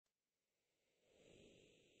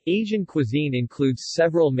Asian cuisine includes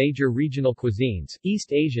several major regional cuisines: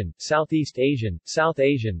 East Asian, Southeast Asian, South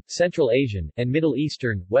Asian, Central Asian, and Middle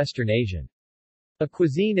Eastern, Western Asian. A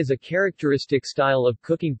cuisine is a characteristic style of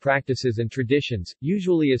cooking practices and traditions,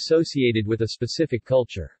 usually associated with a specific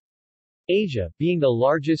culture. Asia, being the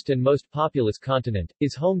largest and most populous continent,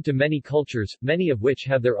 is home to many cultures, many of which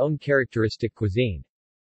have their own characteristic cuisine.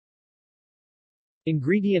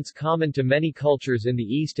 Ingredients common to many cultures in the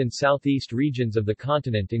east and southeast regions of the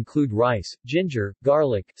continent include rice, ginger,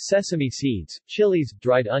 garlic, sesame seeds, chilies,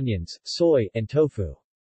 dried onions, soy, and tofu.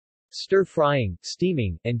 Stir-frying,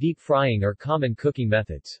 steaming, and deep frying are common cooking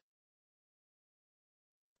methods.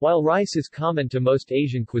 While rice is common to most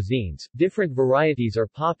Asian cuisines, different varieties are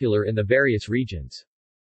popular in the various regions.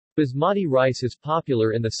 Basmati rice is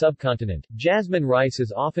popular in the subcontinent, jasmine rice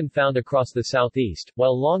is often found across the southeast,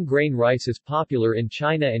 while long-grain rice is popular in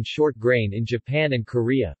China and short grain in Japan and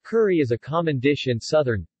Korea. Curry is a common dish in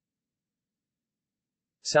southern,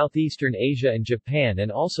 Southeastern Asia and Japan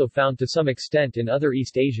and also found to some extent in other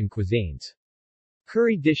East Asian cuisines.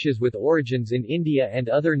 Curry dishes with origins in India and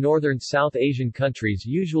other northern South Asian countries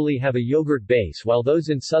usually have a yogurt base, while those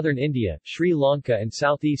in southern India, Sri Lanka and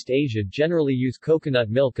Southeast Asia generally use coconut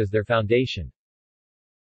milk as their foundation.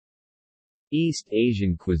 East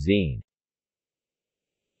Asian cuisine.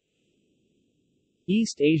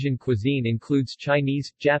 East Asian cuisine includes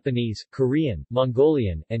Chinese, Japanese, Korean,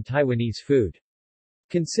 Mongolian, and Taiwanese food.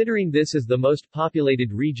 Considering this as the most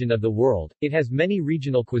populated region of the world, it has many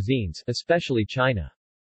regional cuisines, especially China.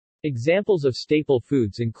 Examples of staple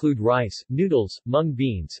foods include rice, noodles, mung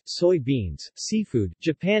beans, soy beans, seafood.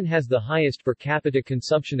 Japan has the highest per capita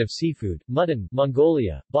consumption of seafood, mutton,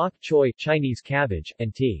 Mongolia, bok choy, Chinese cabbage,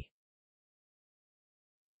 and tea.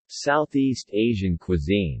 Southeast Asian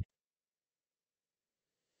cuisine.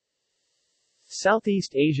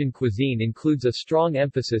 Southeast Asian cuisine includes a strong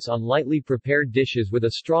emphasis on lightly prepared dishes with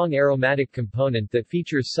a strong aromatic component that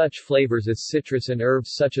features such flavors as citrus and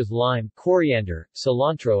herbs such as lime, coriander,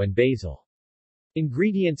 cilantro and basil.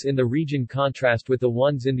 Ingredients in the region contrast with the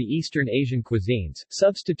ones in the Eastern Asian cuisines,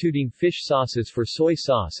 substituting fish sauces for soy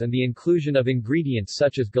sauce and the inclusion of ingredients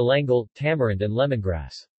such as galangal, tamarind and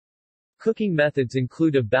lemongrass. Cooking methods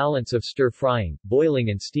include a balance of stir-frying, boiling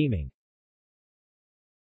and steaming.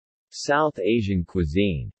 South Asian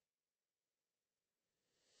cuisine.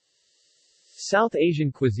 South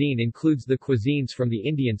Asian cuisine includes the cuisines from the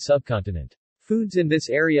Indian subcontinent. Foods in this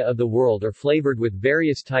area of the world are flavored with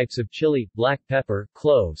various types of chili, black pepper,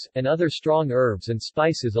 cloves, and other strong herbs and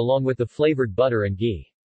spices along with the flavored butter and ghee.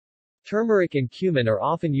 Turmeric and cumin are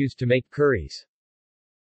often used to make curries.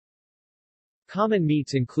 Common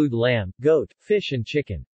meats include lamb, goat, fish and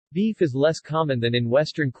chicken. Beef is less common than in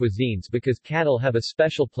Western cuisines because cattle have a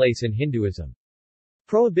special place in Hinduism.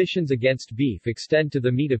 Prohibitions against beef extend to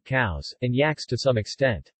the meat of cows, and yaks to some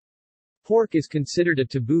extent. Pork is considered a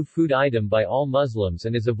taboo food item by all Muslims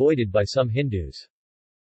and is avoided by some Hindus.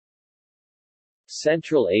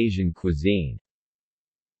 Central Asian cuisine.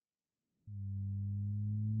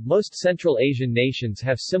 Most Central Asian nations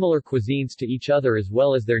have similar cuisines to each other as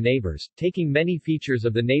well as their neighbors, taking many features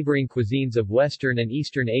of the neighboring cuisines of Western and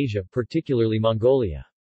Eastern Asia, particularly Mongolia.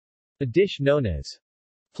 A dish known as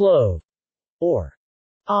plov or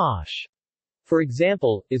ash, for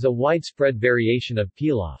example, is a widespread variation of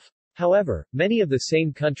pilaf. However, many of the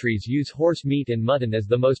same countries use horse meat and mutton as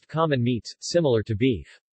the most common meats, similar to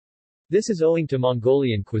beef. This is owing to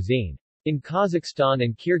Mongolian cuisine. In Kazakhstan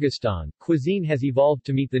and Kyrgyzstan, cuisine has evolved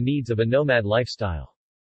to meet the needs of a nomad lifestyle.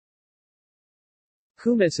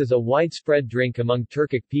 Kumis is a widespread drink among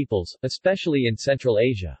Turkic peoples, especially in Central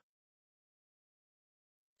Asia.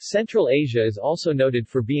 Central Asia is also noted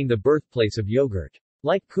for being the birthplace of yogurt.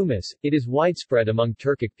 Like kumis, it is widespread among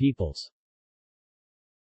Turkic peoples.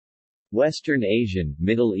 Western Asian,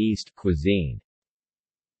 Middle East cuisine.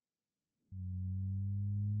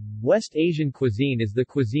 West Asian cuisine is the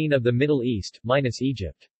cuisine of the Middle East, minus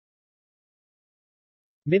Egypt.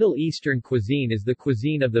 Middle Eastern cuisine is the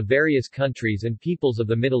cuisine of the various countries and peoples of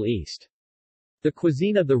the Middle East. The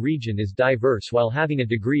cuisine of the region is diverse while having a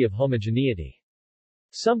degree of homogeneity.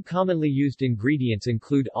 Some commonly used ingredients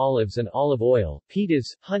include olives and olive oil,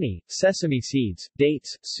 pitas, honey, sesame seeds,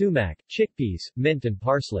 dates, sumac, chickpeas, mint and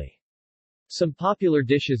parsley. Some popular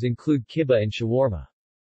dishes include kibbeh and shawarma.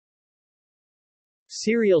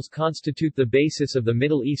 Cereals constitute the basis of the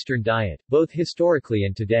Middle Eastern diet, both historically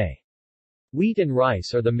and today. Wheat and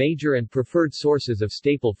rice are the major and preferred sources of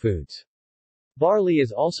staple foods. Barley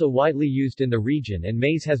is also widely used in the region and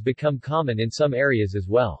maize has become common in some areas as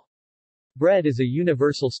well. Bread is a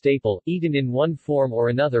universal staple, eaten in one form or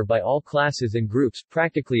another by all classes and groups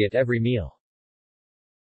practically at every meal.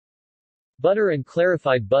 Butter and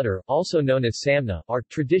clarified butter, also known as samna, are,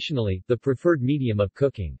 traditionally, the preferred medium of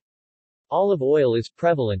cooking. Olive oil is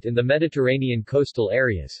prevalent in the Mediterranean coastal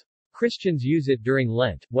areas. Christians use it during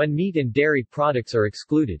Lent, when meat and dairy products are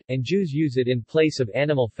excluded, and Jews use it in place of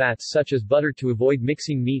animal fats such as butter to avoid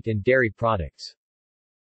mixing meat and dairy products.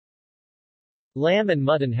 Lamb and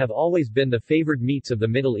mutton have always been the favored meats of the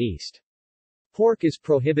Middle East. Pork is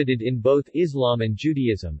prohibited in both Islam and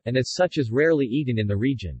Judaism, and as such is rarely eaten in the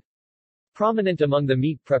region. Prominent among the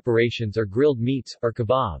meat preparations are grilled meats, or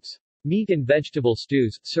kebabs. Meat and vegetable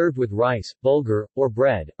stews, served with rice, bulgur, or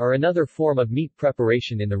bread, are another form of meat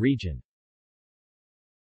preparation in the region.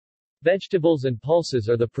 Vegetables and pulses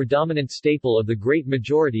are the predominant staple of the great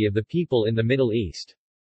majority of the people in the Middle East.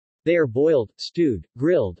 They are boiled, stewed,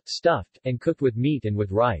 grilled, stuffed, and cooked with meat and with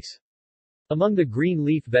rice. Among the green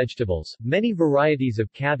leaf vegetables, many varieties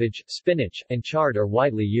of cabbage, spinach, and chard are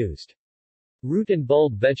widely used. Root and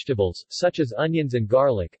bulb vegetables, such as onions and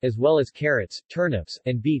garlic, as well as carrots, turnips,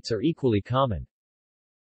 and beets are equally common.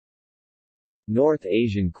 North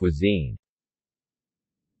Asian cuisine.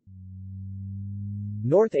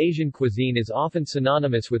 North Asian cuisine is often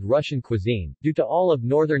synonymous with Russian cuisine, due to all of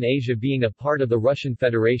Northern Asia being a part of the Russian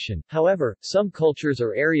Federation. However, some cultures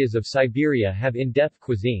or areas of Siberia have in-depth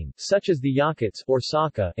cuisine, such as the Yakuts, or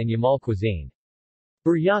Saka, and Yamal cuisine.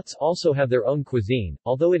 Buryats also have their own cuisine,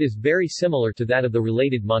 although it is very similar to that of the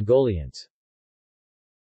related Mongolians.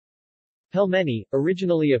 Pelmeni,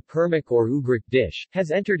 originally a Permyk or Ugric dish, has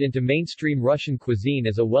entered into mainstream Russian cuisine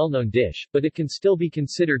as a well-known dish, but it can still be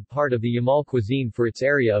considered part of the Yamal cuisine for its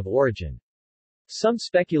area of origin. Some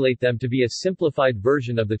speculate them to be a simplified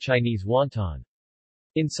version of the Chinese wonton.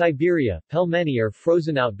 In Siberia, pelmeni are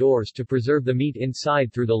frozen outdoors to preserve the meat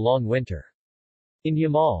inside through the long winter. In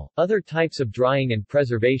Yamal, other types of drying and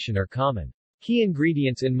preservation are common. Key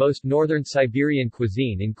ingredients in most northern Siberian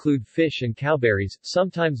cuisine include fish and cowberries,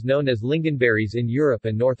 sometimes known as lingonberries in Europe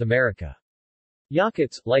and North America.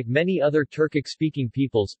 Yakuts, like many other Turkic-speaking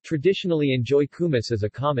peoples, traditionally enjoy kumis as a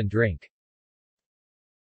common drink.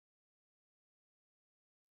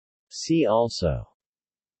 See also: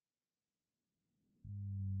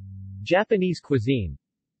 Japanese cuisine,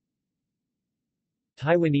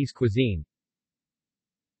 Taiwanese cuisine,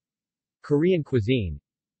 Korean cuisine,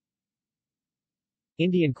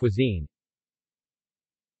 Indian cuisine,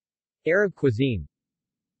 Arab cuisine,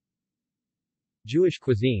 Jewish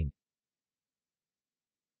cuisine,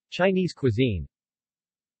 Chinese cuisine,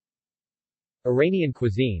 Iranian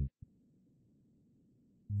cuisine,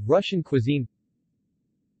 Russian cuisine,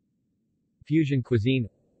 fusion cuisine,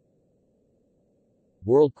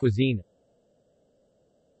 world cuisine.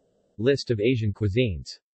 List of Asian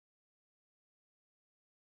cuisines.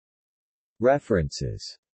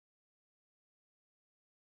 References.